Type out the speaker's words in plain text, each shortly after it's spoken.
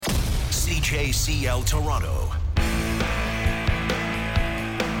CHCL Toronto.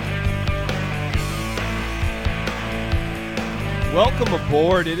 Welcome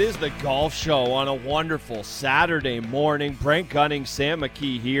aboard. It is the Golf Show on a wonderful Saturday morning. Brent Gunning, Sam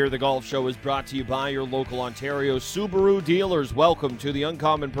McKee here. The Golf Show is brought to you by your local Ontario Subaru dealers. Welcome to the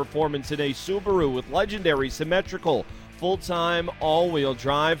Uncommon Performance in a Subaru with legendary symmetrical full-time all-wheel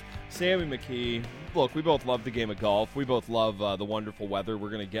drive. Sammy McKee, look, we both love the game of golf. We both love the wonderful weather we're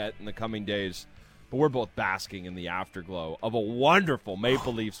going to get in the coming days. But we're both basking in the afterglow of a wonderful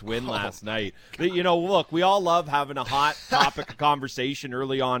Maple Leafs win last night. You know, look, we all love having a hot topic of conversation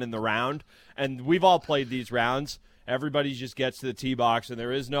early on in the round, and we've all played these rounds. Everybody just gets to the tee box, and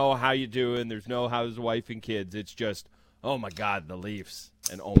there is no how you doing. There's no how's the wife and kids. It's just, oh, my God, the Leafs.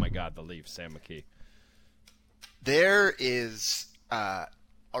 And, oh, my God, the Leafs, Sam McKee. There is,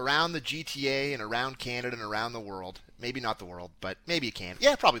 around the GTA and around Canada and around the world, maybe not the world, but maybe it can.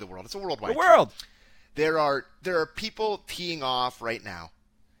 Yeah, probably the world. It's a worldwide. The world. There are people teeing off right now,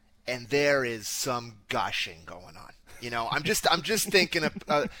 and there is some gushing going on. You know, I'm just thinking of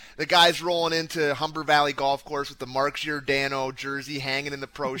the guys rolling into Humber Valley Golf Course with the Mark Giordano jersey hanging in the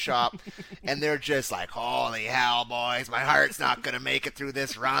pro shop, and they're just like, holy hell, boys, my heart's not going to make it through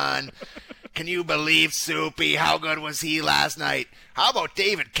this run. Can you believe Soupy? How good was he last night? How about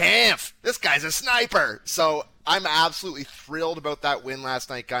David Kampf? This guy's a sniper. So I'm absolutely thrilled about that win last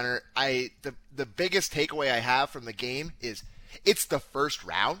night, Gunner. The biggest takeaway I have from the game is it's the first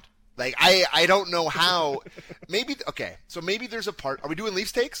round. Like, I don't know how. Maybe there's a part. Are we doing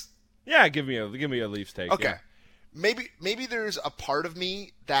Leafs takes? Yeah, give me a Leafs take. Okay. Yeah. Maybe there's a part of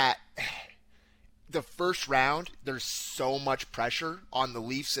me that the first round, there's so much pressure on the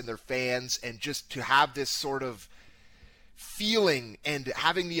Leafs and their fans, and just to have this sort of feeling and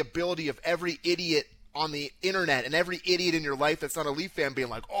having the ability of every idiot on the internet and every idiot in your life that's not a Leaf fan being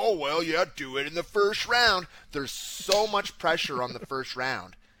like, oh, well, yeah, do it in the first round. There's so much pressure on the first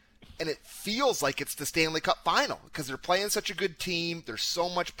round. And it feels like it's the Stanley Cup final because they're playing such a good team. There's so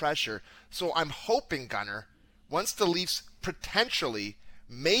much pressure. So I'm hoping, Gunner, once the Leafs potentially,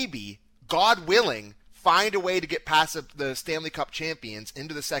 maybe, God willing, find a way to get past the Stanley Cup champions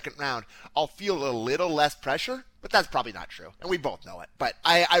into the second round, I'll feel a little less pressure, but that's probably not true. And we both know it. But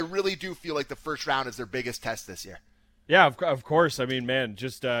I really do feel like the first round is their biggest test this year. Yeah, of course. I mean, man,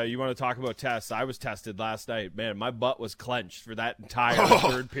 just you want to talk about tests. I was tested last night. Man, my butt was clenched for that entire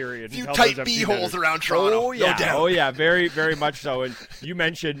third period. A few tight bee-holes around Toronto. Oh, yeah. No doubt. Oh, yeah, very, very much so. And you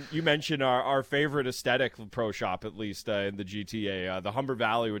mentioned our favorite aesthetic pro shop, at least in the GTA, the Humber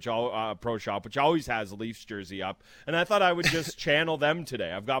Valley pro shop, which always has a Leafs jersey up. And I thought I would just channel them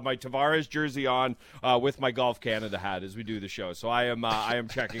today. I've got my Tavares jersey on with my Golf Canada hat as we do the show. So I am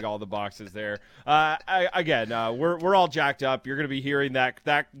checking all the boxes there. We're all jacked up. You're going to be hearing that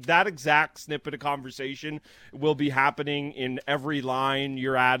exact snippet of conversation will be happening in every line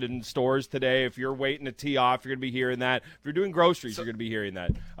you're at in stores today. If you're waiting to tee off, you're going to be hearing that. If you're doing groceries, you're going to be hearing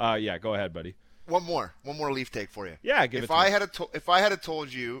that. Yeah, go ahead, buddy. One more Leaf take for you. Yeah, if I had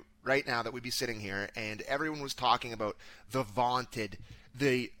told you right now that we'd be sitting here and everyone was talking about the vaunted,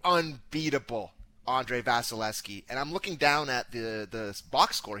 the unbeatable Andre Vasilevsky, and I'm looking down at the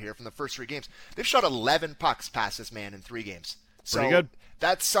box score here from the first 3 games. They've shot 11 pucks past this man in 3 games. So pretty good.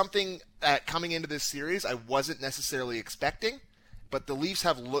 That's something that coming into this series I wasn't necessarily expecting, but the Leafs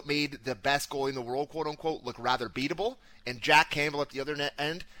have made the best goalie in the world, quote-unquote, look rather beatable, and Jack Campbell at the other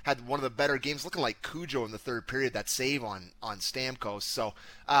end had one of the better games, looking like Cujo in the third period, that save on Stamkos. So,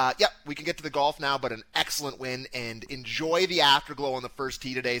 we can get to the golf now, but an excellent win, and enjoy the afterglow on the first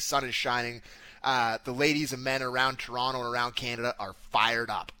tee today. Sun is shining. The ladies and men around Toronto and around Canada are fired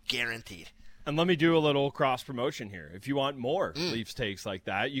up, guaranteed. And let me do a little cross promotion here. If you want more Leafs takes like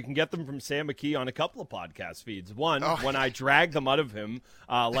that, you can get them from Sam McKee on a couple of podcast feeds. One, when I drag them out of him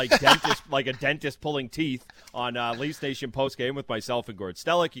like a dentist pulling teeth on Leafs Nation postgame with myself and Gord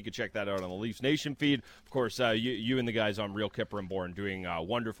Stellick. You can check that out on the Leafs Nation feed. Of course, you and the guys on Real Kipper and Bourne doing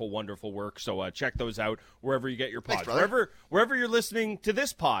wonderful, wonderful work. So check those out wherever you get your pods. Thanks, wherever you're listening to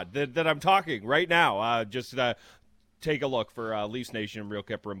this pod that I'm talking right now. Take a look for Leafs Nation and Real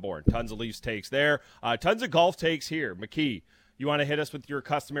Kipper and Bourne. Tons of Leafs takes there. Tons of golf takes here. McKee, you want to hit us with your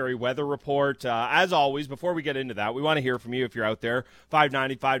customary weather report. As always, before we get into that, we want to hear from you if you're out there.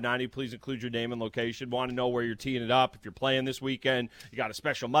 590, please include your name and location. Want to know where you're teeing it up. If you're playing this weekend, you got a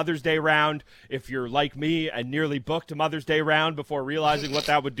special Mother's Day round. If you're like me and nearly booked a Mother's Day round before realizing what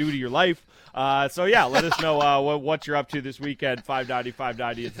that would do to your life. Let us know what you're up to this weekend.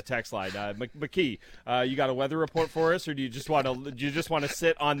 590 is the text line. McKee, you got a weather report for us, or do you just want to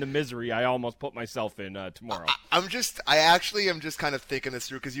sit on the misery I almost put myself in tomorrow? I actually am just kind of thinking this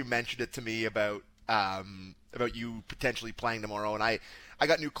through because you mentioned it to me about you potentially playing tomorrow, and I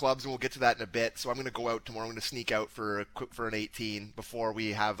got new clubs, and we'll get to that in a bit. So I'm going to go out tomorrow. I'm going to sneak out for an 18 before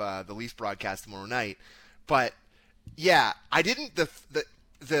we have the Leafs broadcast tomorrow night. But yeah, I didn't.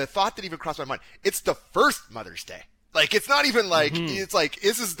 The thought that even crossed my mind. It's the first Mother's Day. Like, it's not even like it's like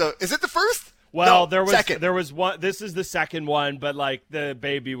is it the first? Well, no, there was one. This is the second one, but like the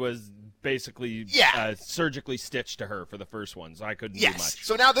baby was basically surgically stitched to her for the first one, so I couldn't do much.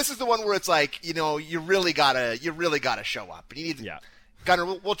 So now this is the one where it's like, you really gotta show up. And you need to, Gunnar,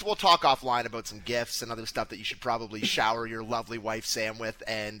 we'll talk offline about some gifts and other stuff that you should probably shower your lovely wife Sam with,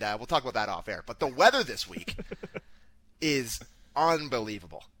 and we'll talk about that off air. But the weather this week is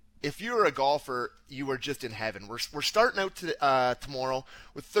unbelievable. If you're a golfer, you are just in heaven. We're starting out tomorrow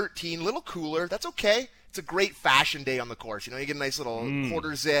with 13, a little cooler. That's okay. It's a great fashion day on the course. You get a nice little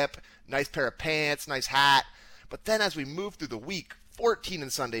quarter zip, nice pair of pants, nice hat. But then as we move through the week, 14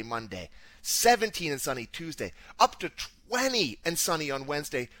 and Sunday, Monday, 17 and sunny Tuesday, up to 20 and sunny on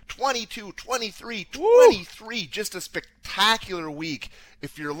Wednesday, 22, 23, 23. Woo! Just a spectacular week.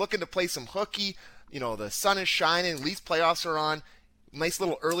 If you're looking to play some hooky, the sun is shining, Leafs playoffs are on. Nice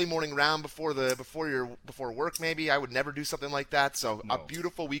little early morning round before work maybe. I would never do something like that. So A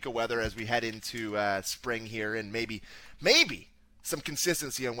beautiful week of weather as we head into spring here, and maybe some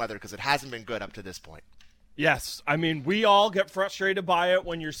consistency on weather because it hasn't been good up to this point. Yes. I mean, we all get frustrated by it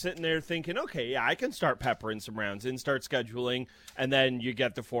when you're sitting there thinking, okay, yeah, I can start peppering some rounds in, start scheduling, and then you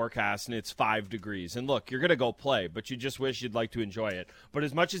get the forecast and it's 5 degrees. And look, you're going to go play, but you just wish you'd like to enjoy it. But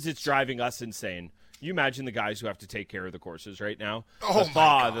as much as it's driving us insane, you imagine the guys who have to take care of the courses right now. Oh, the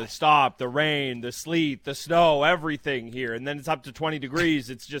thaw, the stop, the rain, the sleet, the snow, everything here. And then it's up to 20 degrees.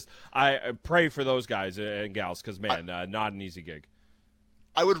 It's just, I pray for those guys and gals because, man, not an easy gig.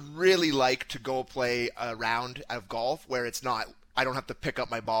 I would really like to go play a round of golf where it's not, I don't have to pick up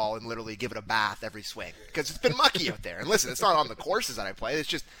my ball and literally give it a bath every swing because it's been mucky out there. And listen, it's not on the courses that I play.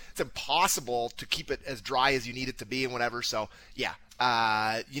 It's impossible to keep it as dry as you need it to be and whatever. So, yeah.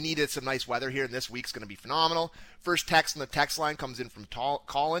 You needed some nice weather here, and this week's going to be phenomenal. First text on the text line comes in from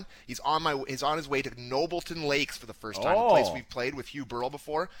Colin. He's on his way to Nobleton Lakes for the first time, a place we've played with Hugh Burrell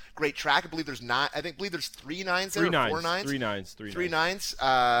before. Great track. I believe there's 3 nines there, 4 nines. 3 nines.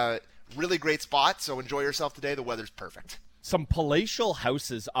 Really great spot. So enjoy yourself today. The weather's perfect. Some palatial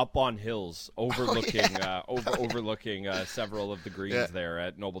houses up on hills overlooking overlooking several of the greens there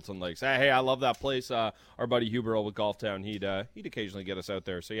at Nobleton Lakes. Hey, I love that place. Our buddy Hugh Burrell with Golf Town, he'd occasionally get us out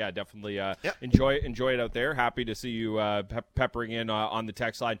there. So yeah, definitely enjoy it out there. Happy to see you peppering in on the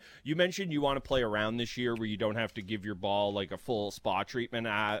text line. You mentioned you want to play around this year where you don't have to give your ball like a full spa treatment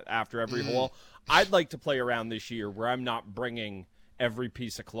after every hole. I'd like to play around this year where I'm not bringing every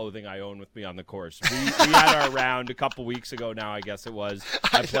piece of clothing I own with me on the course. We had our round a couple weeks ago now, I guess it was.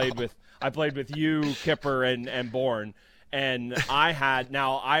 I played with you, Kipper, and Bourne, and I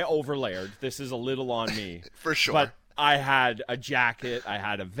overlayered. This is a little on me. For sure. But I had a jacket, I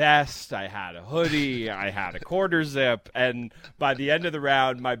had a vest, I had a hoodie, I had a quarter zip, and by the end of the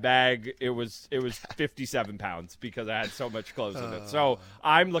round, my bag, it was 57 pounds because I had so much clothes in it. So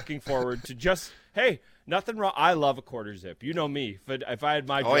I'm looking forward to just, hey, nothing wrong. I love a quarter zip. You know me. If I had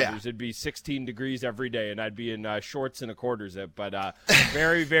my druthers, it'd be 16 degrees every day, and I'd be in shorts and a quarter zip. But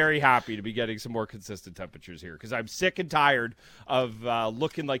very, very happy to be getting some more consistent temperatures here because I'm sick and tired of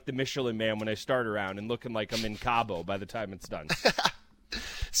looking like the Michelin Man when I start around and looking like I'm in Cabo by the time it's done.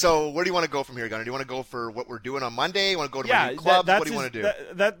 So where do you want to go from here, Gunnar? Do you want to go for what we're doing on Monday? You want to go to my new club? What do you want to do?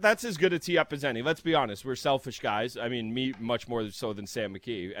 That's as good a tee up as any. Let's be honest. We're selfish guys. I mean, me much more so than Sam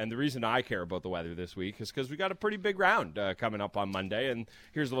McKee. And the reason I care about the weather this week is because we got a pretty big round coming up on Monday. And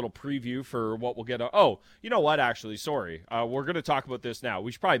here's a little preview for what we'll get. Oh, you know what? Actually, sorry. We're going to talk about this now.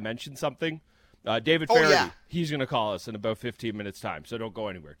 We should probably mention something. David Faraday, he's going to call us in about 15 minutes' time, so don't go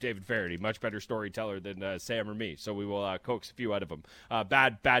anywhere. David Faraday, much better storyteller than Sam or me, so we will coax a few out of him.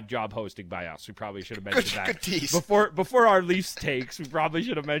 Bad job hosting by us. We probably should have mentioned that. Good tease. Before our Leafs takes, we probably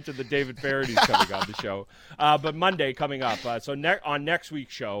should have mentioned that David Faraday's coming on the show. But Monday coming up. So on next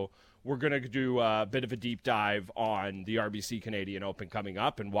week's show, we're going to do a bit of a deep dive on the RBC Canadian Open coming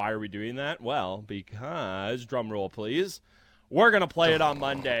up. And why are we doing that? Well, because, drum roll please, we're going to play it on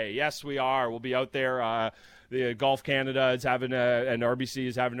Monday. Yes, we are. We'll be out there the Golf Canada is having and RBC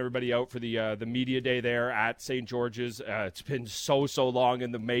is having everybody out for the media day there at St. George's. It's been so long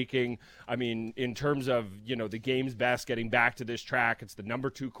in the making. I mean, in terms of, the game's best, getting back to this track, it's the number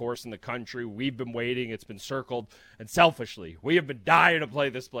 2 course in the country. We've been waiting. It's been circled. And selfishly, we have been dying to play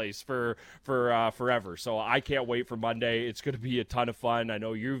this place for forever. So I can't wait for Monday. It's going to be a ton of fun. I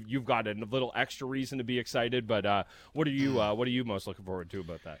know you've got a little extra reason to be excited, but what are you most looking forward to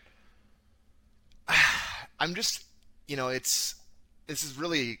about that? I'm just, this is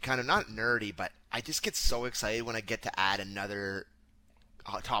really kind of not nerdy, but I just get so excited when I get to add another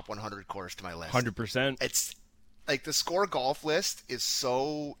top 100 course to my list. 100%. It's like the Score Golf list is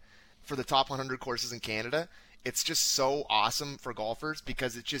so, for the top 100 courses in Canada, it's just so awesome for golfers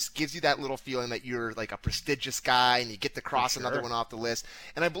because it just gives you that little feeling that you're like a prestigious guy and you get to cross another one off the list.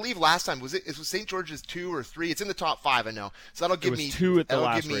 And I believe last time, it was St. George's 2 or 3? It's in the top 5, I know. So that'll give me 2 at the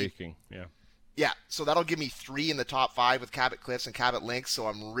last ranking. Yeah. Yeah, so that'll give me 3 in the top 5 with Cabot Cliffs and Cabot Links, so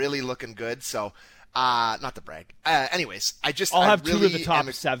I'm really looking good. So, not to brag. Anyways, I'll have really 2 of the top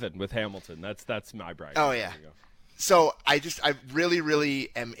 7 with Hamilton. That's my brag. Oh, yeah. So I really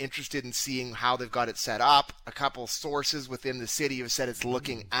am interested in seeing how they've got it set up. A couple sources within the city have said it's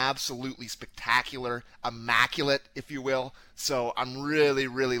looking absolutely spectacular, immaculate, if you will. So I'm really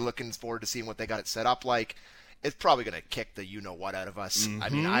looking forward to seeing what they got it set up like. It's probably going to kick the you-know-what out of us. I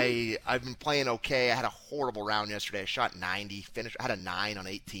mean, I've been playing okay. I had a horrible round yesterday. I shot 90, I had a 9 on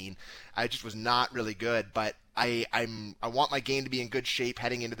 18. I just was not really good, but I want my game to be in good shape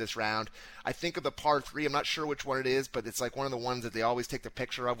heading into this round. I think of the par 3. I'm not sure which one it is, but it's like one of the ones that they always take the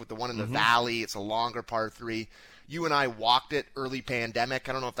picture of with the one in the valley. It's a longer par 3. You and I walked it early pandemic.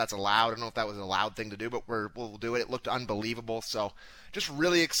 I don't know if that's allowed. I don't know if that was an allowed thing to do, but we'll do it. It looked unbelievable. So just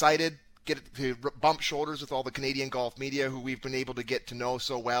really excited. Get to bump shoulders with all the Canadian golf media who we've been able to get to know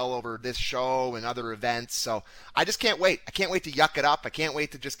so well over this show and other events. So I just can't wait. I can't wait to yuck it up. I can't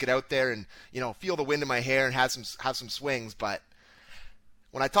wait to just get out there and, feel the wind in my hair and have some swings. But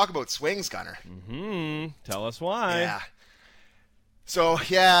when I talk about swings, Gunner. Tell us why. Yeah. So,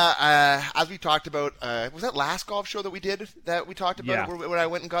 as we talked about, was that last golf show that we did that we talked about where I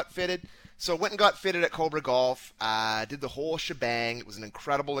went and got fitted? So went and got fitted at Cobra Golf, did the whole shebang. It was an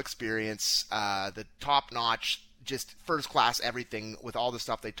incredible experience, the top-notch, just first-class everything with all the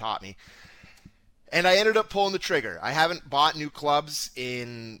stuff they taught me. And I ended up pulling the trigger. I haven't bought new clubs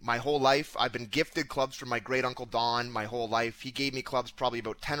in my whole life. I've been gifted clubs from my great-uncle Don my whole life. He gave me clubs probably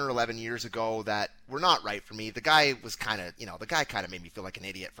about 10 or 11 years ago that were not right for me. The guy was kind of, made me feel like an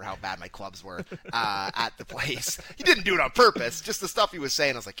idiot for how bad my clubs were at the place. He didn't do it on purpose. Just the stuff he was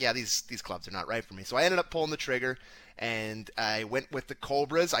saying, I was like, yeah, these clubs are not right for me. So I ended up pulling the trigger, and I went with the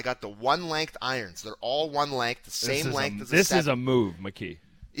Cobras. I got the one-length irons. They're all one length, the same length as a 7. This is a move, McKee.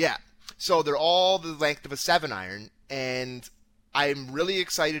 Yeah. So they're all the length of a 7-iron, and I'm really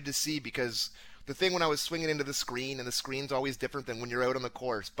excited to see because the thing when I was swinging into the screen, and the screen's always different than when you're out on the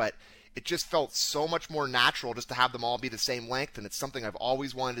course, but it just felt so much more natural just to have them all be the same length, and it's something I've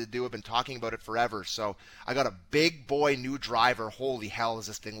always wanted to do. I've been talking about it forever. So I got a big boy new driver. Holy hell, does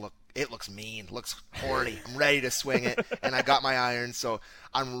this thing look? It looks mean, looks horny. I'm ready to swing it, and I got my irons. So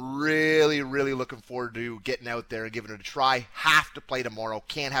I'm really looking forward to getting out there and giving it a try. Have to play tomorrow.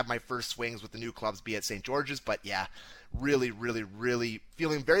 Can't have my first swings with the new clubs be at St. George's, but yeah, really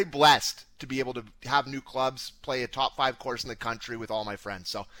feeling very blessed to be able to have new clubs, play a top 5 course in the country with all my friends.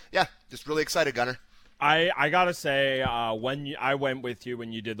 So yeah, just really excited, Gunner. I gotta say, I went with you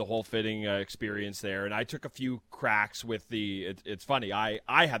when you did the whole fitting experience there, and I took a few cracks with the. It's funny. I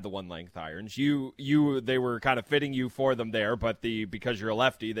had the one length irons. They were kind of fitting you for them there, but because you're a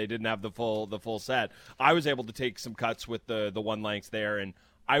lefty, they didn't have the full set. I was able to take some cuts with the one lengths there, and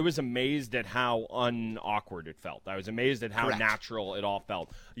I was amazed at how unawkward it felt. I was amazed at how natural it all felt.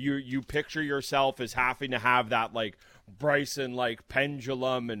 You picture yourself as having to have that like Bryson like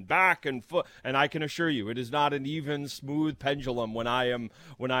pendulum and back and foot, and I can assure you it is not an even smooth pendulum when I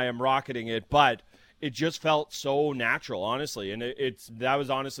am rocketing it, but it just felt so natural, honestly, and that was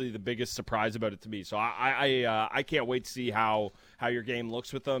honestly the biggest surprise about it to me. So I can't wait to see how your game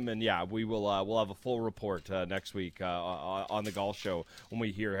looks with them, and yeah, we'll have a full report next week on the golf show when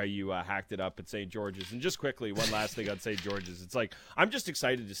we hear how you hacked it up at St. George's. And just quickly, one last thing on St. George's, it's like I'm just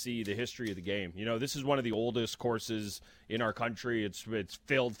excited to see the history of the game. This is one of the oldest courses in our country. It's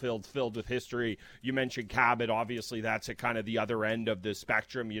filled with history. You mentioned Cabot, obviously that's at kind of the other end of the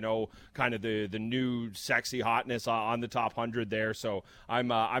spectrum. Kind of the new sexy hotness on the top 100 there. So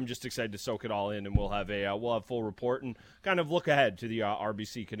I'm just excited to soak it all in, and we'll have full report and kind of look ahead head to the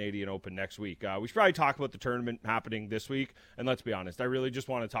RBC Canadian Open next week. We should probably talk about the tournament happening this week. And let's be honest, I really just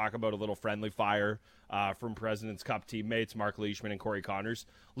want to talk about a little friendly fire from President's Cup teammates Mark Leishman and Corey Connors.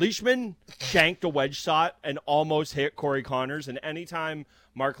 Leishman shanked a wedge shot and almost hit Corey Connors. And anytime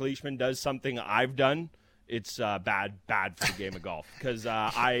Mark Leishman does something I've done, it's bad for the game of golf, because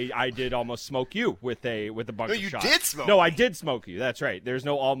I did almost smoke you with a bunch of shots. No, you did smoke. No, I did smoke you. That's right. There's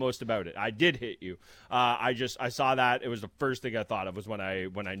no almost about it. I did hit you. I saw that. It was the first thing I thought of was when I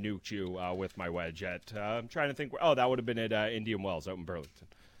nuked you with my wedge at. I'm trying to think. Oh, that would have been at Indian Wells out in Burlington.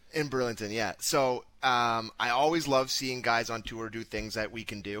 In Burlington, yeah. So I always love seeing guys on tour do things that we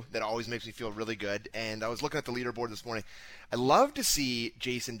can do. That always makes me feel really good. And I was looking at the leaderboard this morning. I love to see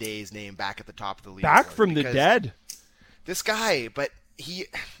Jason Day's name back at the top of the leaderboard. Back from the dead. This guy, but he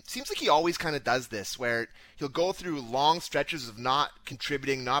seems like he always kind of does this, where he'll go through long stretches of not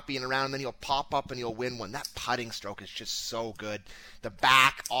contributing, not being around, and then he'll pop up and he'll win one. That putting stroke is just so good. The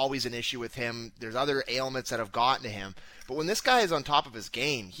back, always an issue with him. There's other ailments that have gotten to him. But when this guy is on top of his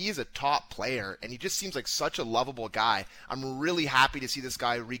game, he is a top player, and he just seems like such a lovable guy. I'm really happy to see this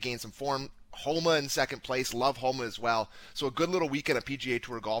guy regain some form. Homa in second place. Love Homa as well. So a good little weekend of PGA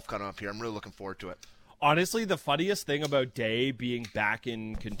Tour golf coming up here. I'm really looking forward to it. Honestly, the funniest thing about Day being back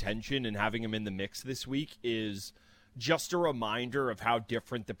in contention and having him in the mix this week is just a reminder of how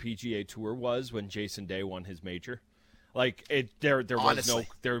different the PGA Tour was when Jason Day won his major. Like there was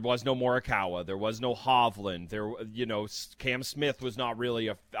no Morikawa, there was no Hovland, Cam Smith was not really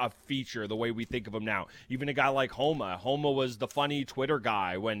a feature the way we think of him now. Even a guy like Homa was the funny Twitter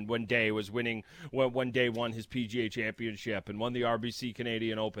guy when Day was winning, when Day won his PGA Championship and won the RBC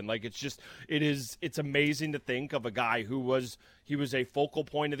Canadian Open. Like it's amazing to think of a guy who was a focal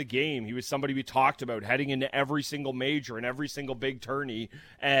point of the game. He was somebody we talked about heading into every single major and every single big tourney,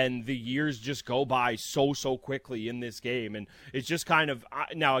 and the years just go by so quickly in this game. And it's just kind of,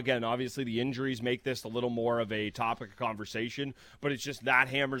 now again, obviously the injuries make this a little more of a topic of conversation, but it's just that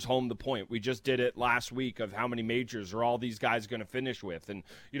hammers home the point. We just did it last week of how many majors are all these guys going to finish with. And,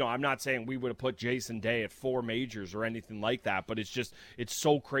 I'm not saying we would have put Jason Day at 4 majors or anything like that, but it's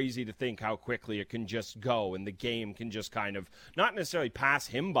so crazy to think how quickly it can just go, and the game can just kind of not necessarily pass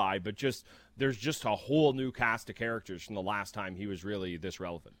him by, but there's just a whole new cast of characters from the last time he was really this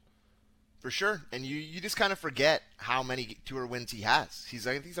relevant. For sure. And you just kind of forget how many tour wins he has. I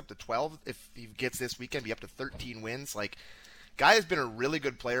think he's up to 12. If he gets this weekend, be up to 13 wins. Like, guy has been a really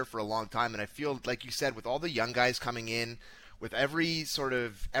good player for a long time. And I feel, like you said, with all the young guys coming in, with every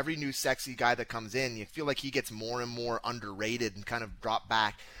new sexy guy that comes in, you feel like he gets more and more underrated and kind of drop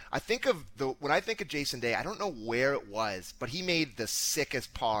back. When I think of Jason Day, I don't know where it was, but he made the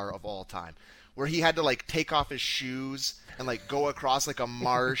sickest par of all time, where he had to take off his shoes and go across a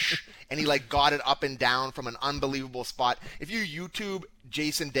marsh, and he got it up and down from an unbelievable spot. If you YouTube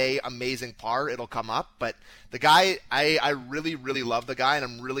Jason Day amazing par, it'll come up. But the guy, I really, really love the guy, and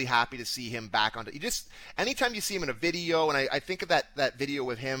I'm really happy to see him back on. Anytime you see him in a video, and I think of that video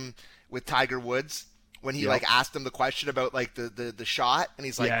with him with Tiger Woods when he asked him the question about the shot, and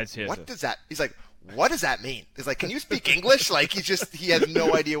he's like, what does that? He's like, what does that mean? He's like, can you speak English? He has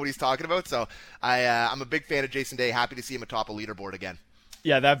no idea what he's talking about. So I'm a big fan of Jason Day. Happy to see him atop a leaderboard again.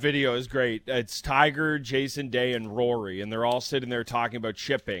 Yeah, that video is great. It's Tiger, Jason Day, and Rory, and they're all sitting there talking about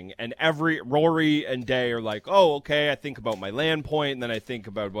chipping. And Rory and Day are like, "Oh, okay, I think about my land point, and then I think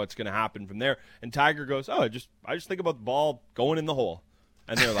about what's going to happen from there." And Tiger goes, "Oh, I just think about the ball going in the hole."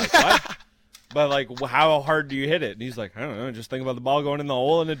 And they're like, "What?" But how hard do you hit it? And he's like, I don't know, just think about the ball going in the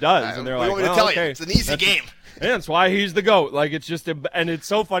hole, and it does. And they're like, okay, it's an easy game. And that's why he's the GOAT. And it's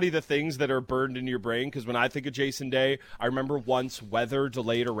so funny the things that are burned into your brain, because when I think of Jason Day, I remember once weather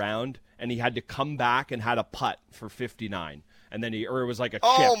delayed a round, and he had to come back and had a putt for 59. And then it was like a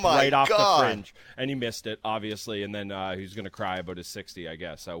chip right off the fringe, and he missed it, obviously. And then he's going to cry about his 60, I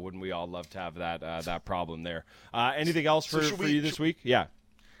guess. Wouldn't we all love to have that problem there? Anything else for you this week? Yeah.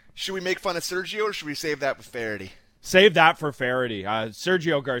 Should we make fun of Sergio, or should we save that for Faraday? Save that for Faraday.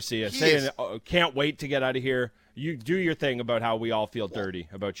 Sergio Garcia saying, can't wait to get out of here. You do your thing about how we all feel dirty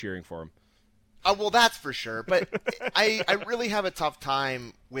about cheering for him. Well, that's for sure. But I really have a tough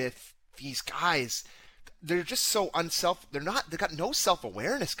time with these guys. They're just so they've got no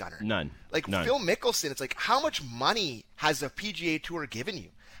self-awareness, Gunner. None. None. Phil Mickelson, it's how much money has the PGA Tour given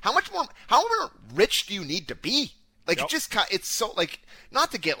you? How more rich do you need to be? It's so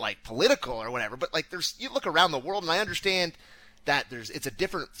not to get political or whatever, but you look around the world, and I understand that it's a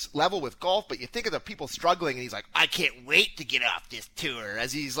different level with golf, but you think of the people struggling, and he's like, I can't wait to get off this tour,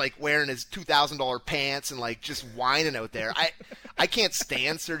 as he's like wearing his $2,000 pants and like just whining out there. I can't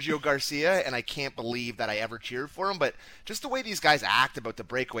stand Sergio Garcia, and I can't believe that I ever cheered for him, but just the way these guys act about the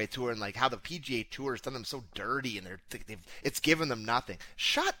breakaway tour and like how the PGA Tour has done them so dirty, and it's given them nothing.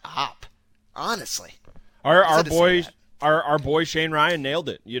 Shut up, honestly. Our boy Shane Ryan nailed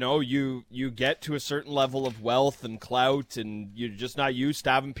it. You know, you get to a certain level of wealth and clout, and you're just not used to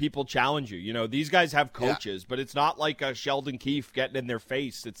having people challenge you. You know, these guys have coaches, but it's not like a Sheldon Keefe getting in their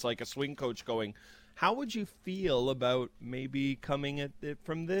face. It's like a swing coach going, how would you feel about maybe coming at it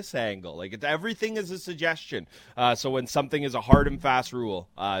from this angle? Like, everything is a suggestion. So when something is a hard and fast rule,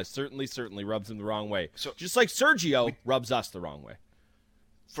 certainly rubs them the wrong way. So just like Sergio rubs us the wrong way.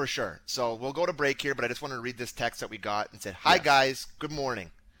 For sure. So we'll go to break here, but I just wanted to read this text that we got and said, Hi, guys. Good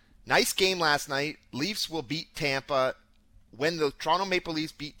morning. Nice game last night. Leafs will beat Tampa. When the Toronto Maple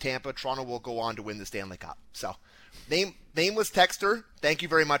Leafs beat Tampa, Toronto will go on to win the Stanley Cup. So nameless texter, thank you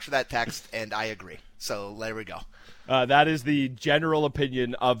very much for that text, and I agree. So there we go. That is the general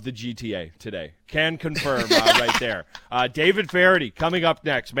opinion of the GTA today. Can confirm right there. David Feherty coming up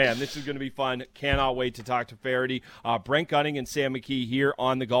next. Man, this is going to be fun. Cannot wait to talk to Feherty. Brent Gunning and Sam McKee here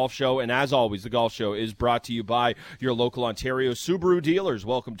on The Golf Show. And as always, The Golf Show is brought to you by your local Ontario Subaru dealers.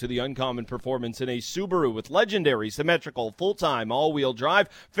 Welcome to the uncommon performance in a Subaru with legendary, symmetrical, full-time, all-wheel drive.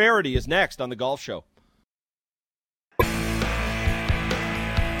 Feherty is next on The Golf Show.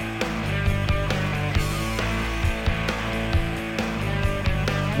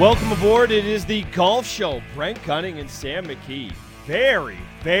 Welcome aboard. It is the Golf Show. Brent Gunning and Sam McKee. Very,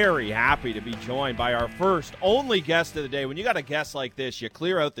 very happy to be joined by our first, only guest of the day. When you got a guest like this, you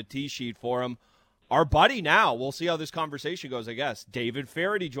clear out the tee sheet for him. Our buddy now, we'll see how this conversation goes, I guess. David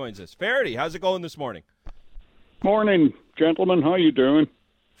Feherty joins us. Feherty, how's it going this morning? Morning, gentlemen. How you doing?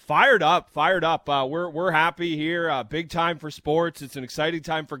 Fired up. We're happy here. Big time for sports. It's an exciting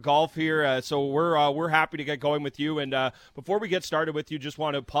time for golf here. So we're happy to get going with you. And before we get started with you, just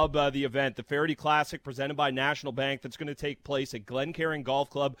want to pub the event, the Feherty Classic, presented by National Bank. That's going to take place at Glencairn Golf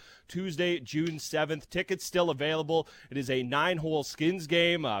Club Tuesday, June 7th. Tickets still available. It is a 9-hole skins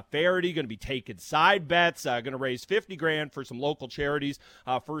game. Feherty going to be taking side bets. Going to raise $50,000 for some local charities.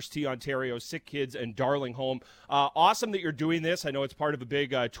 First Tee Ontario, Sick Kids, and Darling Home. Awesome that you're doing this. I know it's part of a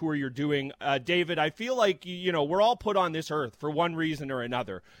big tour you're doing. David, I feel like, you know, we're all put on this earth for one reason or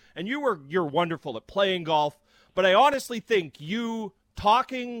another. And you're wonderful at playing golf, but I honestly think you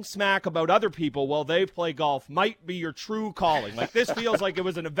talking smack about other people while they play golf might be your true calling. Like, this feels like it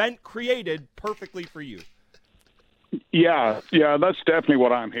was an event created perfectly for you. Yeah, that's definitely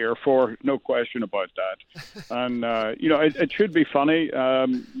what I'm here for. No question about that. And, it should be funny.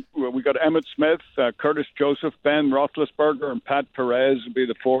 We got Emmett Smith, Curtis Joseph, Ben Roethlisberger, and Pat Perez will be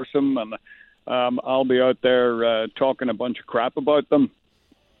the foursome. And I'll be out there talking a bunch of crap about them.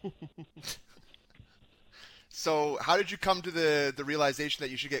 So how did you come to the realization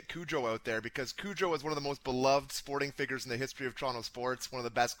that you should get Cujo out there? Because Cujo is one of the most beloved sporting figures in the history of Toronto sports, one of the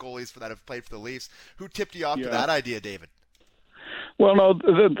best goalies that have played for the Leafs. Who tipped you off to that idea, David? Well, no,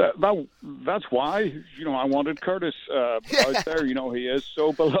 that's why, I wanted Curtis out there. He is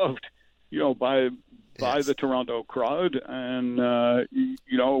so beloved, by the Toronto crowd. And,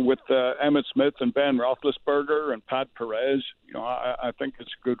 with Emmett Smith and Ben Roethlisberger and Pat Perez, I think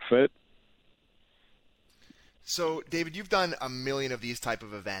it's a good fit. So, David, you've done a million of these type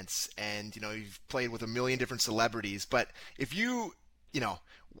of events, and you've played with a million different celebrities. But if you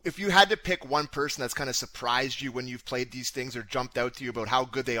had to pick one person that's kind of surprised you when you've played these things or jumped out to you about how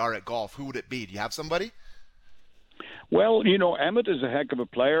good they are at golf, who would it be? Do you have somebody? Well, Emmett is a heck of a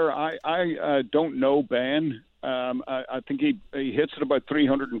player. I don't know Ben. I think he hits it about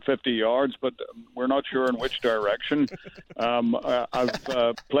 350 yards, but we're not sure in which direction.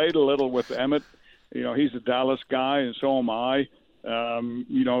 I've played a little with Emmett. He's a Dallas guy, and so am I. The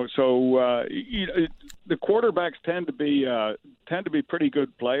quarterbacks tend to be pretty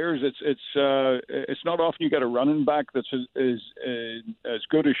good players. It's not often you get a running back that's as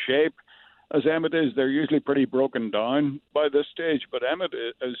good a shape as Emmett is. They're usually pretty broken down by this stage, but Emmett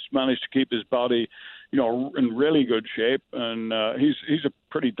has managed to keep his body, in really good shape, and he's a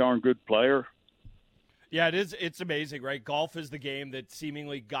pretty darn good player. Yeah, it is. It's amazing, right? Golf is the game that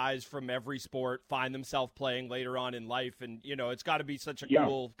seemingly guys from every sport find themselves playing later on in life. And, it's got to be such a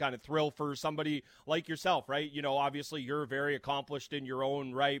cool kind of thrill for somebody like yourself, right? Obviously you're very accomplished in your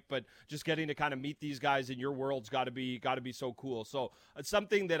own right, but just getting to kind of meet these guys in your world's got to be so cool. So it's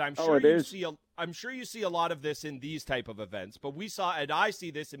something that I'm sure I'm sure you see a lot of this in these type of events, but I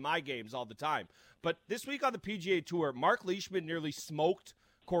see this in my games all the time. But this week on the PGA Tour, Mark Leishman nearly smoked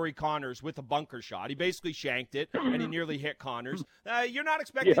Corey Connors with a bunker shot. He basically shanked it, and he nearly hit Connors. You're not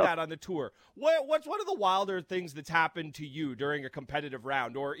expecting that on the tour. What's one of the wilder things that's happened to you during a competitive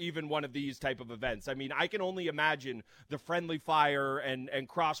round or even one of these type of events? I mean, I can only imagine the friendly fire and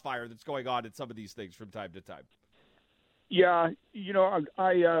crossfire that's going on at some of these things from time to time. Yeah,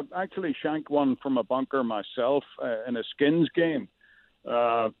 I actually shanked one from a bunker myself in a skins game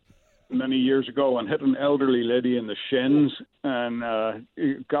many years ago and hit an elderly lady in the shins. And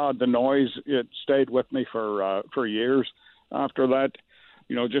God, the noise, it stayed with me for years after that.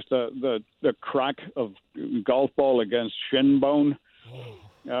 Just the crack of golf ball against shin bone.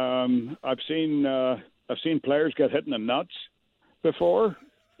 I've seen players get hit in the nuts before,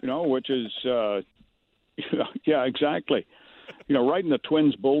 which is yeah, exactly. Right in the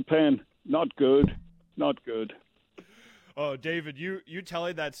Twins bullpen, not good. Oh, David, you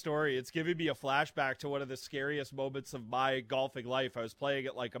telling that story, it's giving me a flashback to one of the scariest moments of my golfing life. I was playing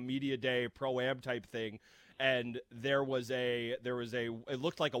at like a media day pro-am type thing, and it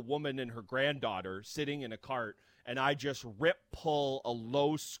looked like a woman and her granddaughter sitting in a cart, and I just pull a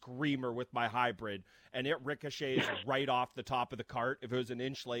low screamer with my hybrid, and it ricochets right off the top of the cart. If it was an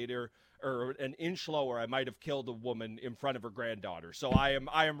inch later or an inch lower, I might have killed a woman in front of her granddaughter. So I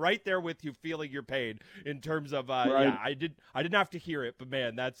am right there with you, feeling your pain in terms of right. Yeah, I didn't have to hear it, but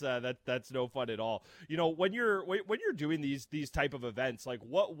man, that's no fun at all. When you're doing these type of events, like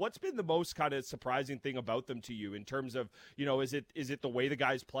what's been the most kind of surprising thing about them to you in terms of, is it the way the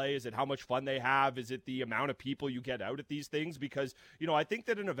guys play? Is it how much fun they have? Is it the amount of people you get out at these things? Because, I think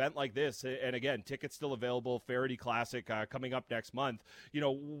that an event like this, and again, tickets still available, Faraday Classic coming up next month,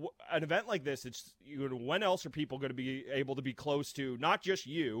 an event like this, it's when else are people going to be able to be close to not just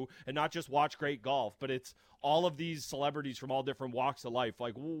you and not just watch great golf, but it's all of these celebrities from all different walks of life.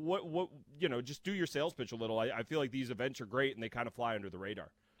 Like what just do your sales pitch a little. I feel like these events are great and they kind of fly under the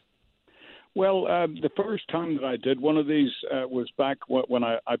radar. Well, the first time that I did one of these was back when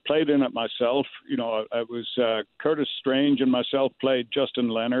I played in it myself. It was Curtis Strange and myself played Justin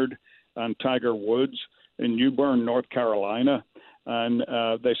Leonard and Tiger Woods in New Bern, North Carolina. And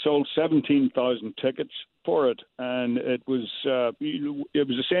they sold 17,000 tickets for it, and it was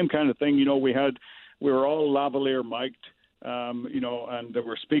the same kind of thing. We were all lavalier mic'd, and there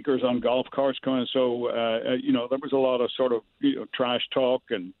were speakers on golf carts going. So there was a lot of sort of trash talk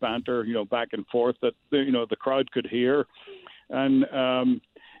and banter, back and forth that the crowd could hear, and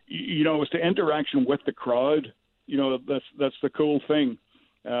it's the interaction with the crowd. That's the cool thing.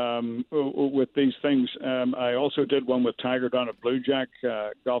 With these things. I also did one with Tiger down at Blue Jack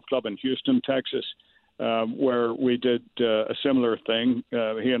Golf Club in Houston, Texas, where we did a similar thing.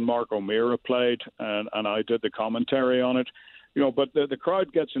 He and Mark O'Meara played, and I did the commentary on it. But the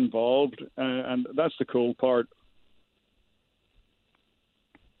crowd gets involved, and that's the cool part.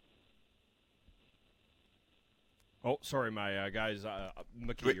 Oh, sorry, my guys.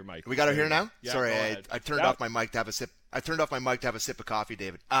 McKee, your mic. We got her here now? Yeah, sorry, I turned off my mic to have a sip. I turned off my mic to have a sip of coffee,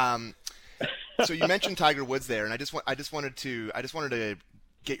 David. So you mentioned Tiger Woods there, and I just wanted to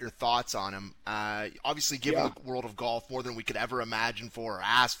get your thoughts on him. Obviously, given the world of golf, more than we could ever imagine for or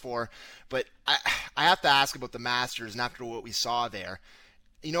ask for. But I have to ask about the Masters, and after what we saw there.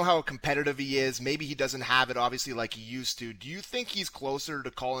 You know how competitive he is. Maybe he doesn't have it, obviously, like he used to. Do you think he's closer to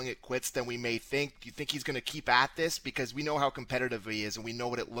calling it quits than we may think? Do you think he's going to keep at this? Because we know how competitive he is, and we know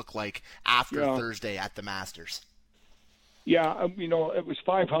what it looked like after Thursday at the Masters. Yeah, it was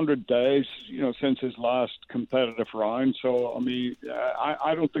 500 days, since his last competitive round. So,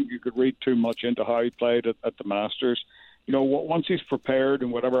 I don't think you could read too much into how he played at the Masters. Once he's prepared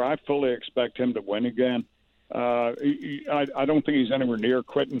and whatever, I fully expect him to win again. I don't think he's anywhere near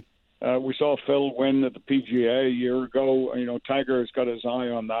quitting. We saw Phil win at the PGA a year ago. Tiger has got his eye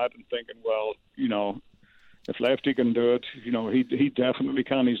on that and thinking, well, if Lefty can do it, he definitely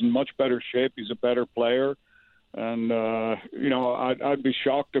can. He's in much better shape. He's a better player. And, I'd be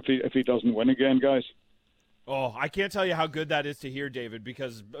shocked if he doesn't win again, guys. Oh, I can't tell you how good that is to hear, David,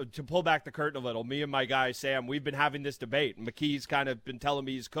 because to pull back the curtain a little, me and my guy, Sam, we've been having this debate. McKee's kind of been telling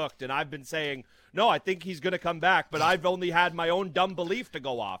me he's cooked, and I've been saying, no, I think he's going to come back, but I've only had my own dumb belief to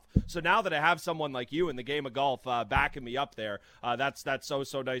go off. So now that I have someone like you in the game of golf backing me up there, that's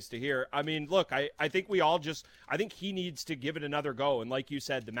so nice to hear. I mean, look, I think we all I think he needs to give it another go. And like you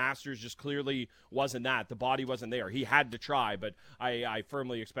said, the Masters just clearly wasn't that. The body wasn't there. He had to try, but I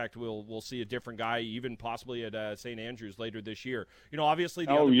firmly expect we'll see a different guy, even possibly at St. Andrews later this year. Obviously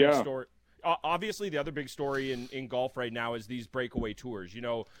the other big story. Obviously, the other big story in golf right now is these breakaway tours.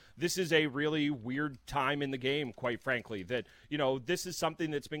 This is a really weird time in the game, quite frankly, that, this is something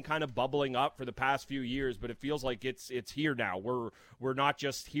that's been kind of bubbling up for the past few years, but it feels like it's here now. We're not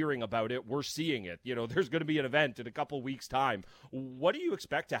just hearing about it, we're seeing it. There's going to be an event in a couple weeks' time. What do you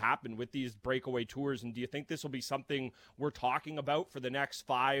expect to happen with these breakaway tours, and do you think this will be something we're talking about for the next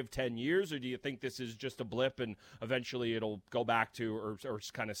 5-10 years, or do you think this is just a blip and eventually it'll go back to or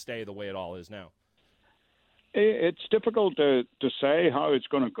kind of stay the way it all is now? It's difficult to say how it's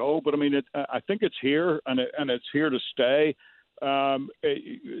going to go, but I mean, I think it's here and it's here to stay. There's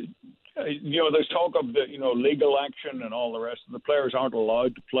talk of the legal action and all the rest. The players aren't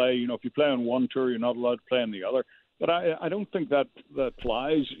allowed to play. If you play on one tour, you're not allowed to play on the other. But I don't think that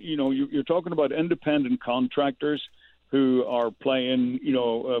flies. You're talking about independent contractors who are playing, in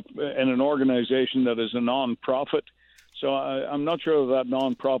an organization that is a non-profit. So I'm not sure that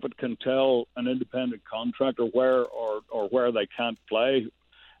non-profit can tell an independent contractor where or where they can't play.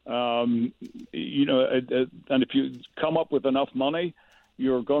 And if you come up with enough money,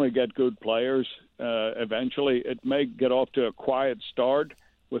 you're going to get good players eventually. It may get off to a quiet start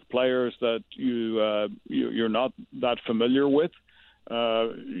with players that you're not that familiar with,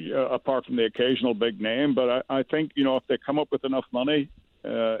 apart from the occasional big name. But I think if they come up with enough money,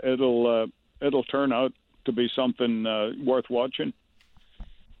 it'll turn out to be something worth watching.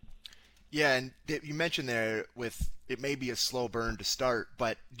 Yeah, and you mentioned there with it may be a slow burn to start,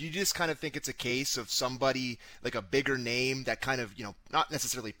 but do you just kind of think it's a case of somebody like a bigger name that kind of, not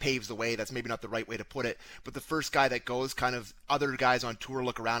necessarily paves the way, that's maybe not the right way to put it, but the first guy that goes, kind of other guys on tour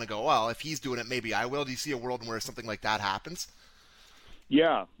look around and go, well, if he's doing it, maybe I will. Do you see a world where something like that happens?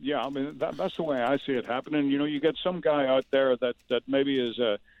 Yeah. I mean, that's the way I see it happening. You get some guy out there that maybe is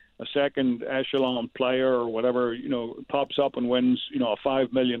a second echelon player or whatever, pops up and wins, a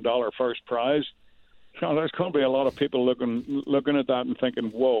 $5 million first prize. There's going to be a lot of people looking at that and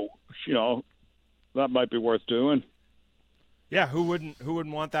thinking, whoa, that might be worth doing. Yeah, who wouldn't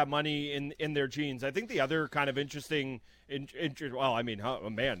want that money in their jeans? I think the other kind of interesting, well, I mean, oh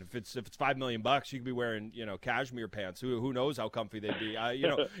man, if it's $5 million, you could be wearing cashmere pants. Who knows how comfy they'd be?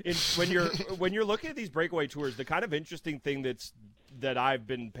 When you're looking at these breakaway tours, the kind of interesting thing that I've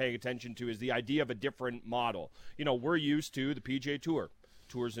been paying attention to is the idea of a different model. We're used to the PGA Tour.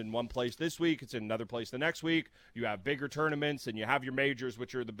 Tours in one place this week, it's in another place the next week. You have bigger tournaments and you have your majors,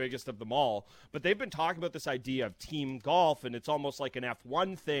 which are the biggest of them all. But they've been talking about this idea of team golf, and it's almost like an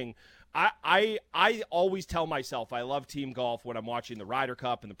F1 thing. I always tell myself I love team golf when I'm watching the Ryder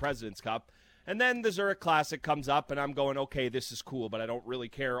Cup and the President's Cup. And then the Zurich Classic comes up, and I'm going, okay, this is cool, but I don't really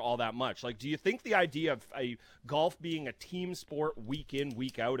care all that much. Like, do you think the idea of a golf being a team sport week in,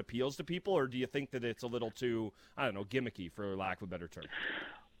 week out appeals to people, or do you think that it's a little too, I don't know, gimmicky, for lack of a better term?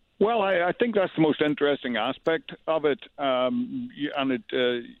 Well, I think that's the most interesting aspect of it, and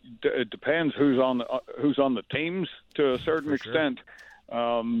it depends who's on the teams to a certain extent. But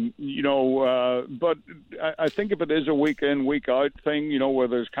I think if it is a week in, week out thing, where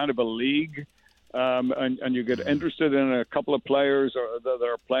there's kind of a league, and you get interested in a couple of players that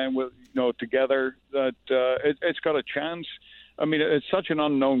are playing with, together, that it's got a chance. I mean, it's such an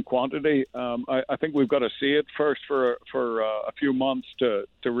unknown quantity. I think we've got to see it first for a few months to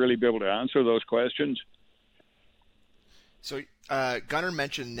really be able to answer those questions. So Gunnar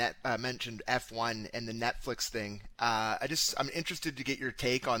mentioned F1 and the Netflix thing. I'm interested to get your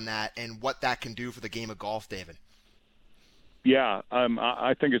take on that and what that can do for the game of golf, David. Yeah,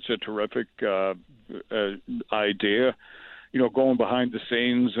 I think it's a terrific idea. Going behind the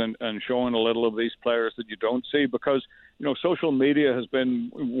scenes and showing a little of these players that you don't see, because social media has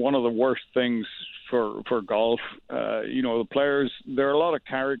been one of the worst things for golf. The players, there are a lot of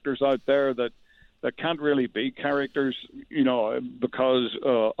characters out there that can't really be characters, because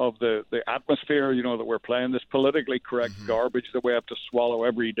of the atmosphere, that we're playing. This politically correct garbage that we have to swallow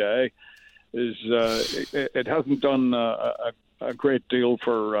every day it hasn't done a great deal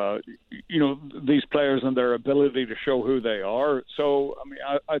for, these players and their ability to show who they are. So, I mean,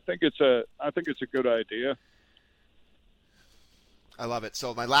 I think it's a good idea. I love it.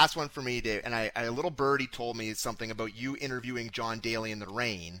 So my last one for me, Dave, and a little birdie told me something about you interviewing John Daly in the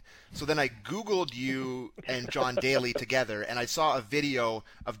rain. So then I Googled you and John Daly together, and I saw a video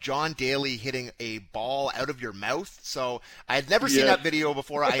of John Daly hitting a ball out of your mouth. So I had never seen that video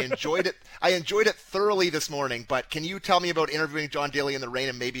before. I enjoyed it. I enjoyed it thoroughly this morning. But can you tell me about interviewing John Daly in the rain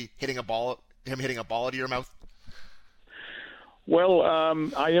and maybe hitting a ball out of your mouth? Well,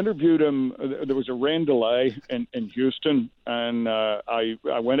 I interviewed him. There was a rain delay in Houston, and I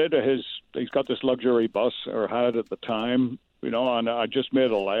went into he's got this luxury bus, or had at the time, and I just made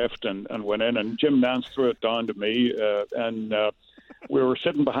a left and went in, and Jim Nance threw it down to me, and we were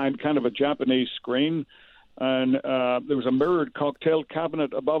sitting behind kind of a Japanese screen, and there was a mirrored cocktail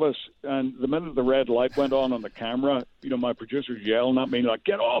cabinet above us, and the minute the red light went on the camera, my producer's yelling at me like,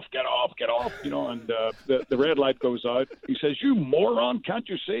 get off, and the red light goes out. He says, you moron, can't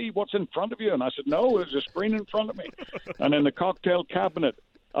you see what's in front of you? And I said, no, there's a screen in front of me. And in the cocktail cabinet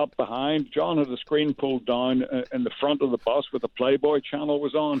up behind, John had the screen pulled down in the front of the bus where the Playboy channel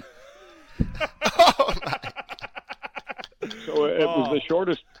was on. Oh, my. So it was the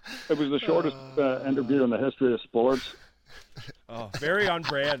shortest. It was the shortest interview in the history of sports. Oh, very on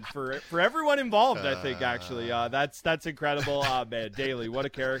brand for everyone involved. I think actually, that's incredible, man. Daly, what a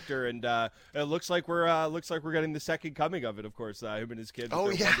character, and it looks like we're getting the second coming of it. Of course, him and his kid.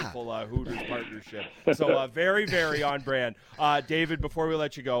 Wonderful Hooters partnership. So very, very on brand. David, before we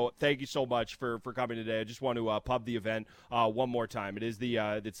let you go, thank you so much for coming today. I just want to pub the event one more time. It is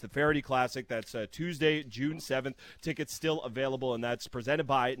it's the Faraday Classic. That's Tuesday, June 7th. Tickets still available, and that's presented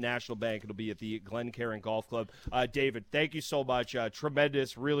by National Bank. It'll be at the Glencairn Golf Club. David, thank you so much.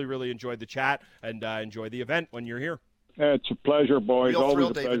 Tremendous. Really, really enjoyed the chat, and enjoy the event when you're here. It's a pleasure, boys. Real Always thrill,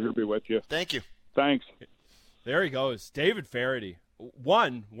 a David. pleasure to be with you. Thank you. Thanks. There he goes. David Faraday.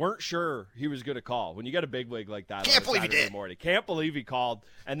 Weren't sure he was going to call. When you get a big wig like that Can't on a believe he Saturday did. morning. Can't believe he called.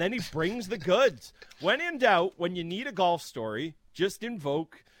 And then he brings the goods. When in doubt, when you need a golf story, just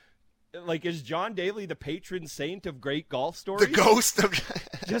invoke, is John Daly the patron saint of great golf stories? The ghost of...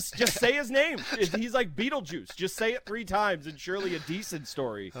 Just say his name. He's like Beetlejuice. Just say it 3 times, and surely a decent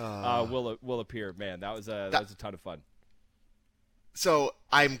story will appear. Man, that was a ton of fun. So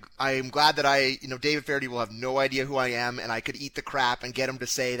I'm glad that David Faraday will have no idea who I am, and I could eat the crap and get him to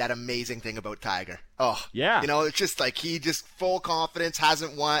say that amazing thing about Tiger. Oh, yeah. It's just like he just full confidence,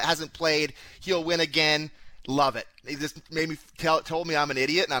 hasn't won, played, he'll win again. Love it. He just made me told me I'm an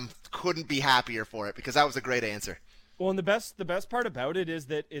idiot, and couldn't be happier for it because that was a great answer. Well, and the best part about it is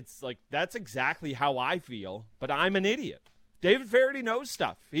that it's like that's exactly how I feel, but I'm an idiot. David Faraday knows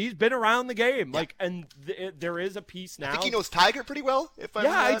stuff. He's been around the game, and there is a piece now. I think he knows Tiger pretty well.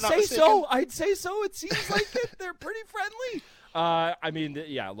 I'd say so. It seems like they're pretty friendly.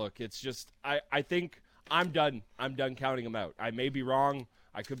 Look, it's just I think I'm done. I'm done counting them out. I may be wrong.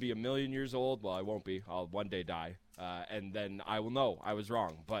 I could be 1,000,000 years old. Well, I won't be. I'll one day die. And then I will know I was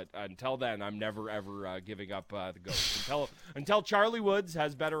wrong. But until then, I'm never, ever giving up the ghost. Until Charlie Woods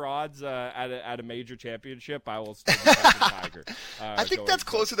has better odds at a major championship, I will still be Tiger. I think that's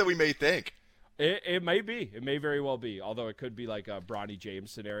closer than we may think. It may be. It may very well be. Although it could be like a Bronny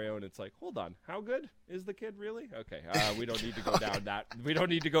James scenario, and it's like, hold on, how good is the kid really? Okay, we don't need to go down that. We don't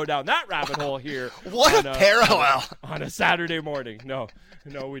need to go down that rabbit hole here. What a parallel on a Saturday morning. No,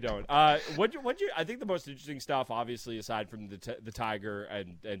 we don't. What you? I think the most interesting stuff, obviously, aside from the Tiger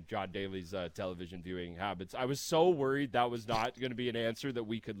and John Daly's television viewing habits, I was so worried that was not going to be an answer that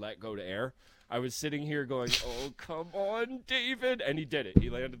we could let go to air. I was sitting here going, oh, come on, David. And he did it. He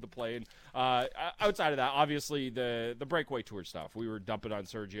landed the plane. Outside of that, obviously, the breakaway tour stuff. We were dumping on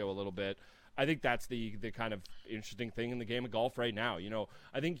Sergio a little bit. I think that's the kind of interesting thing in the game of golf right now.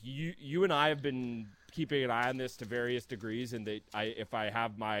 I think you and I have been keeping an eye on this to various degrees, and that if I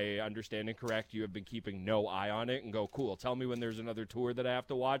have my understanding correct, you have been keeping no eye on it and go, cool, tell me when there's another tour that I have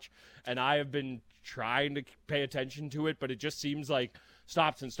to watch. And I have been trying to pay attention to it, but it just seems like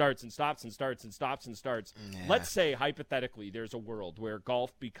stops and starts and stops and starts and stops and starts. Yeah. Let's say, hypothetically, there's a world where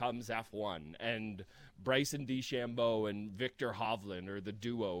golf becomes F1 and Bryson DeChambeau and Victor Hovland are the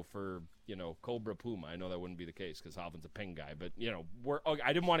duo for, Cobra Puma. I know that wouldn't be the case because Hovland's a ping guy, but,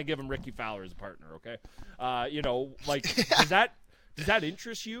 I didn't want to give him Ricky Fowler as a partner, okay? Does that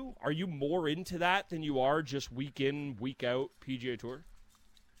interest you? Are you more into that than you are just week in, week out PGA Tour?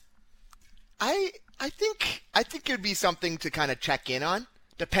 I think it'd be something to kind of check in on,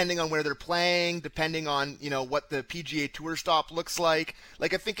 depending on where they're playing, depending on, what the PGA Tour stop looks like.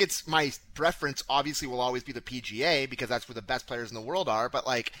 Like, I think it's my preference obviously will always be the PGA because that's where the best players in the world are. But,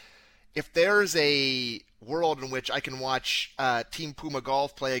 if there's a world in which I can watch Team Puma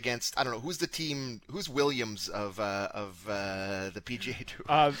Golf play against, I don't know, who's Williams of the PGA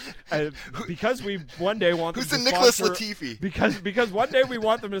Tour? Because we one day want them Who's to the Nicholas sponsor, Latifi? Because one day we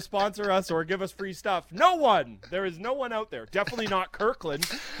want them to sponsor us or give us free stuff. No one. There is no one out there. Definitely not Kirkland.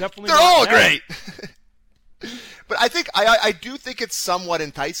 Definitely They're not all them. great. But I think I do think it's somewhat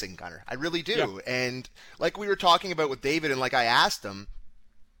enticing, Gunnar. I really do. Yeah. And like we were talking about with David, and like I asked him,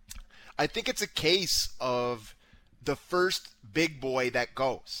 I think it's a case of the first big boy that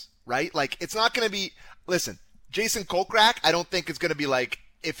goes, right? Like, it's not going to be, listen, Jason Kokrak, I don't think it's going to be like,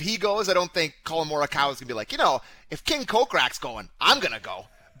 if he goes, I don't think Colin Morikawa is going to be like, if King Kokrak's going, I'm going to go.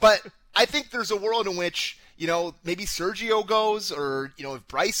 But I think there's a world in which, maybe Sergio goes, or, if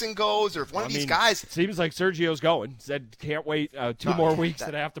Bryson goes, or if one of these guys. It seems like Sergio's going. Said can't wait 2 more weeks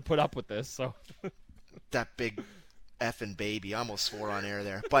that I have to put up with this. So that big effing baby. I almost swore on air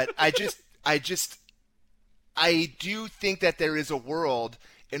there. But I do think that there is a world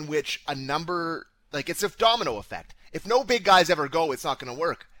in which a number, like, it's a domino effect. If no big guys ever go, it's not going to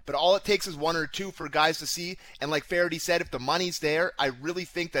work. But all it takes is one or two for guys to see. And like Faraday said, if the money's there, I really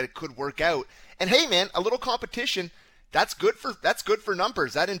think that it could work out. And hey, man, a little competition, that's good for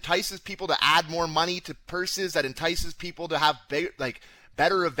numbers. That entices people to add more money to purses. That entices people to have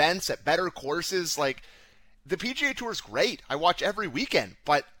better events at better courses. Like, the PGA Tour is great. I watch every weekend,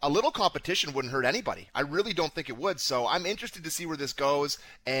 but a little competition wouldn't hurt anybody. I really don't think it would. So I'm interested to see where this goes.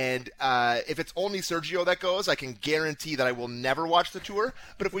 And if it's only Sergio that goes, I can guarantee that I will never watch the tour.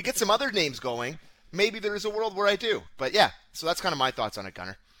 But if we get some other names going, maybe there is a world where I do. But yeah, so that's kind of my thoughts on it,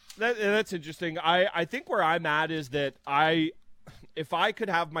 Gunnar. That's interesting. I think where I'm at is that if I could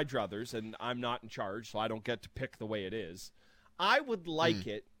have my druthers, and I'm not in charge, so I don't get to pick the way it is, I would like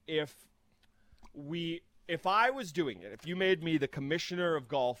it if I was doing it, if you made me the commissioner of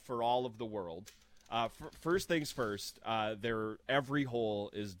golf for all of the world, first things first, every hole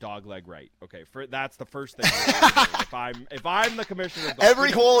is dogleg right. Okay, that's the first thing. if I'm the commissioner of golf,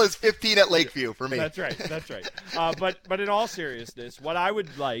 every hole is 15 at Lakeview for me. That's right. But in all seriousness, what I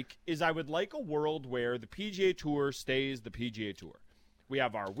would like is a world where the PGA Tour stays the PGA Tour. We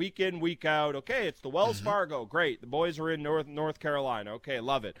have our week in, week out. Okay, it's the Wells Fargo. Great. The boys are in North Carolina. Okay,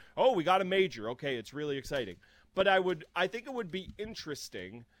 love it. Oh, we got a major. Okay, it's really exciting. But I think it would be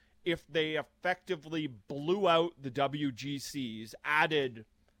interesting if they effectively blew out the WGCs, added,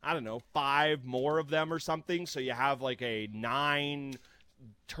 5 more of them or something, so you have like a 9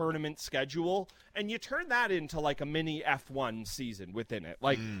 tournament schedule, and you turn that into like a mini F1 season within it.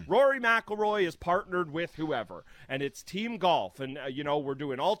 Like Rory McIlroy is partnered with whoever, and it's team golf, and we're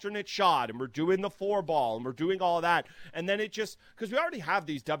doing alternate shot, and we're doing the 4-ball, and we're doing all of that, and then it just, because we already have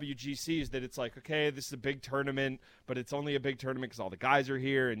these WGCs that it's like, okay, this is a big tournament, but it's only a big tournament because all the guys are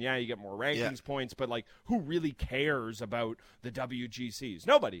here, and yeah, you get more rankings points, but like, who really cares about the WGCs?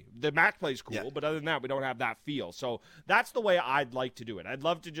 Nobody. The match play's cool, but other than that, we don't have that feel. So that's the way I'd like to do it. I'd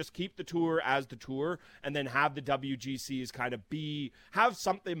love to just keep the tour as the tour, and then have the WGCs kind of have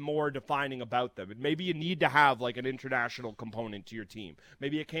something more defining about them. And maybe you need to have like an international component to your team.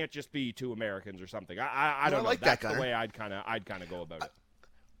 Maybe it can't just be 2 Americans or something. I don't know. Like that's that, the way I'd kind of go about it.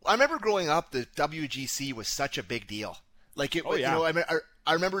 I remember growing up, the WGC was such a big deal. Like it,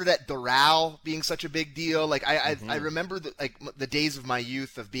 I remember that Doral being such a big deal. Like I remember the days of my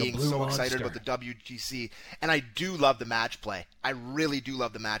youth of being so excited about the WGC, and I do love the match play. I really do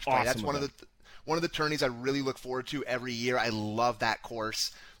love the match play. That's one of the tourneys I really look forward to every year. I love that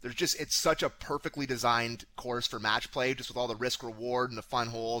course. It's such a perfectly designed course for match play, just with all the risk reward and the fun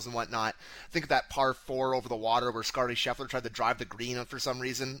holes and whatnot. Think of that par 4 over the water where Scotty Scheffler tried to drive the green for some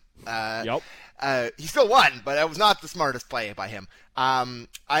reason. He still won, but it was not the smartest play by him. I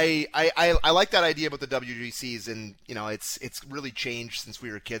like that idea about the WGCs, and it's really changed since we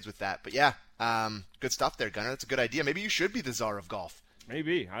were kids with that. But yeah, good stuff there, Gunnar. That's a good idea. Maybe you should be the czar of golf.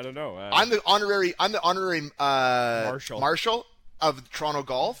 Maybe, I don't know. I'm the honorary marshal of Toronto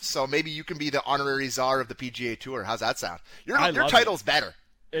Golf, so maybe you can be the honorary czar of the PGA Tour. How's that sound? Your title's better.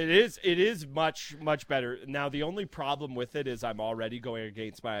 It is much, much better. Now, the only problem with it is I'm already going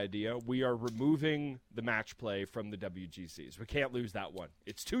against my idea. We are removing the match play from the WGCs. We can't lose that one.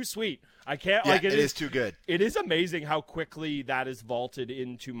 It's too sweet. I can't. Yeah, it is too good. It is amazing how quickly that is vaulted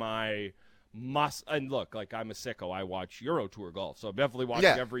into my must. And look, like, I'm a sicko. I watch Euro Tour golf, so I'm definitely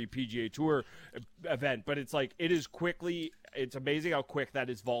watching every PGA Tour event. But it's like, it's amazing how quick that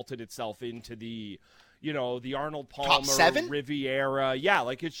has vaulted itself into the Arnold Palmer, Riviera. Yeah,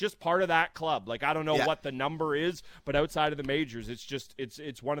 like, it's just part of that club. Like, I don't know what the number is, but outside of the majors, it's just,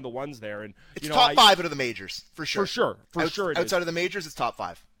 it's one of the ones there. And it's top 5 out of the majors, for sure. For sure. Outside of the majors, it's top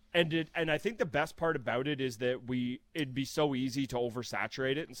 5. And I think the best part about it is that it'd be so easy to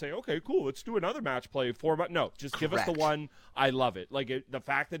oversaturate it and say, okay, cool, let's do another match play format. No, just give us the one. I love it. Like the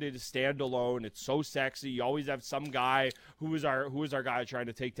fact that it is standalone, it's so sexy. You always have some guy who was our guy trying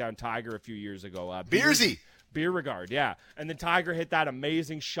to take down Tiger a few years ago. Beersy. Beauregard, yeah. And then Tiger hit that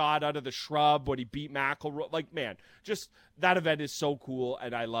amazing shot out of the shrub when he beat McIlroy. Like, man, just that event is so cool,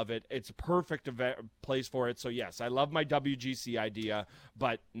 and I love it. It's a perfect place for it. So, yes, I love my WGC idea,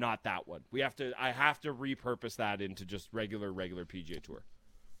 but not that one. I have to repurpose that into just regular PGA Tour.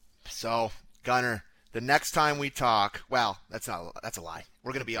 So, Gunnar, the next time we talk, well, that's a lie.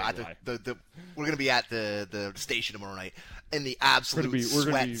 We're gonna be at we're gonna be at the station tomorrow night in the absolute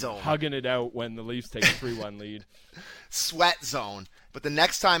sweat zone. Hugging it out when the Leafs take a 3-1 lead. Sweat zone. But the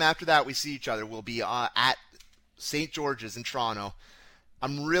next time after that we see each other, we'll be at St. George's in Toronto.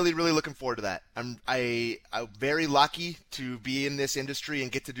 I'm really, really looking forward to that. I'm very lucky to be in this industry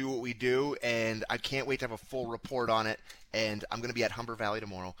and get to do what we do, and I can't wait to have a full report on it. And I'm going to be at Humber Valley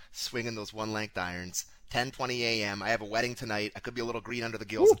tomorrow, swinging those one-length irons. 10:20 a.m. I have a wedding tonight. I could be a little green under the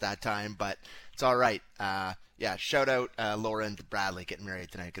gills at that time, but it's all right. Shout out Laura and Bradley getting married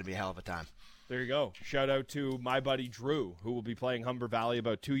tonight. Going to be a hell of a time. There you go. Shout out to my buddy Drew, who will be playing Humber Valley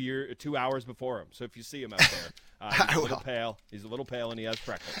about 2 hours before him. So if you see him out there, he's a little pale. He's a little pale and he has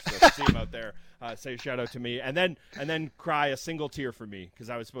freckles. So if you see him out there, say shout out to me, and then cry a single tear for me because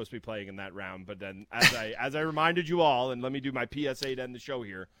I was supposed to be playing in that round. But then as I reminded you all, and let me do my PSA to end the show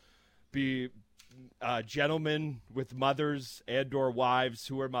here: be gentlemen with mothers and/or wives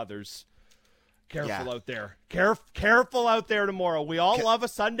who are mothers. Careful out there. Careful out there tomorrow. We all love a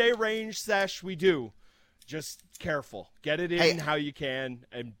Sunday range sesh. We do. Just careful. Get it in how you can,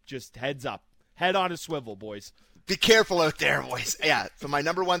 and just heads up. Head on a swivel, boys. Be careful out there, boys. Yeah. So my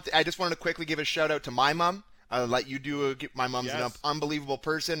number one, I just wanted to quickly give a shout out to my mom. I'll let you do. My mom's an unbelievable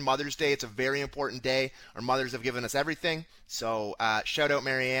person. Mother's Day, it's a very important day. Our mothers have given us everything. So shout out,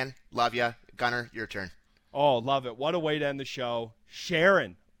 Marianne. Love ya. Gunnar, your turn. Oh, love it. What a way to end the show.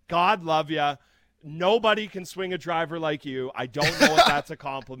 Sharon, God love ya. Nobody can swing a driver like you. I don't know if that's a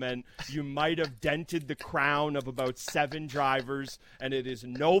compliment. You might have dented the crown of about 7 drivers, and it is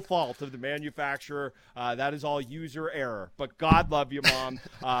no fault of the manufacturer. That is all user error. But God love you, Mom.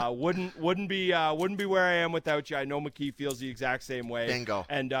 Wouldn't be where I am without you. I know McKee feels the exact same way. Bingo.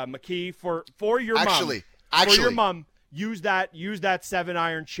 And McKee, for your mom, for your mom, use that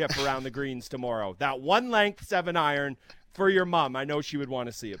 7-iron chip around the greens tomorrow. That one length 7-iron. For your mom. I know she would want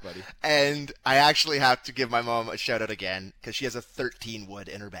to see it, buddy. And I actually have to give my mom a shout out again because she has a 13 wood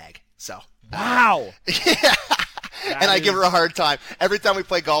in her bag. So. Wow. Yeah. And I give her a hard time. Every time we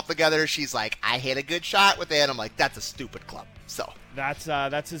play golf together, she's like, I hit a good shot with it. I'm like, that's a stupid club. So.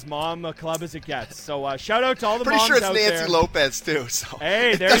 That's his mom a club as it gets. So shout out to all the Pretty moms sure it's out Nancy there. Lopez too. So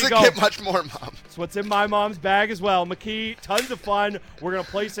hey, there it you go. doesn't get much more, Mom. It's what's in my mom's bag as well. McKee, tons of fun. We're gonna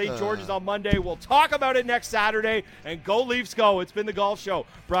play St. George's on Monday. We'll talk about it next Saturday. And go Leafs, go! It's been the Golf Show,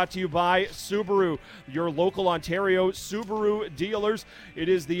 brought to you by Subaru, your local Ontario Subaru dealers. It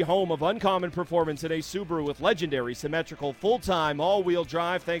is the home of uncommon performance in a Subaru with legendary symmetrical full-time all-wheel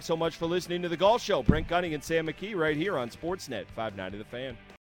drive. Thanks so much for listening to the Golf Show. Brent Gunning and Sam McKee right here on Sportsnet 590 The Fan.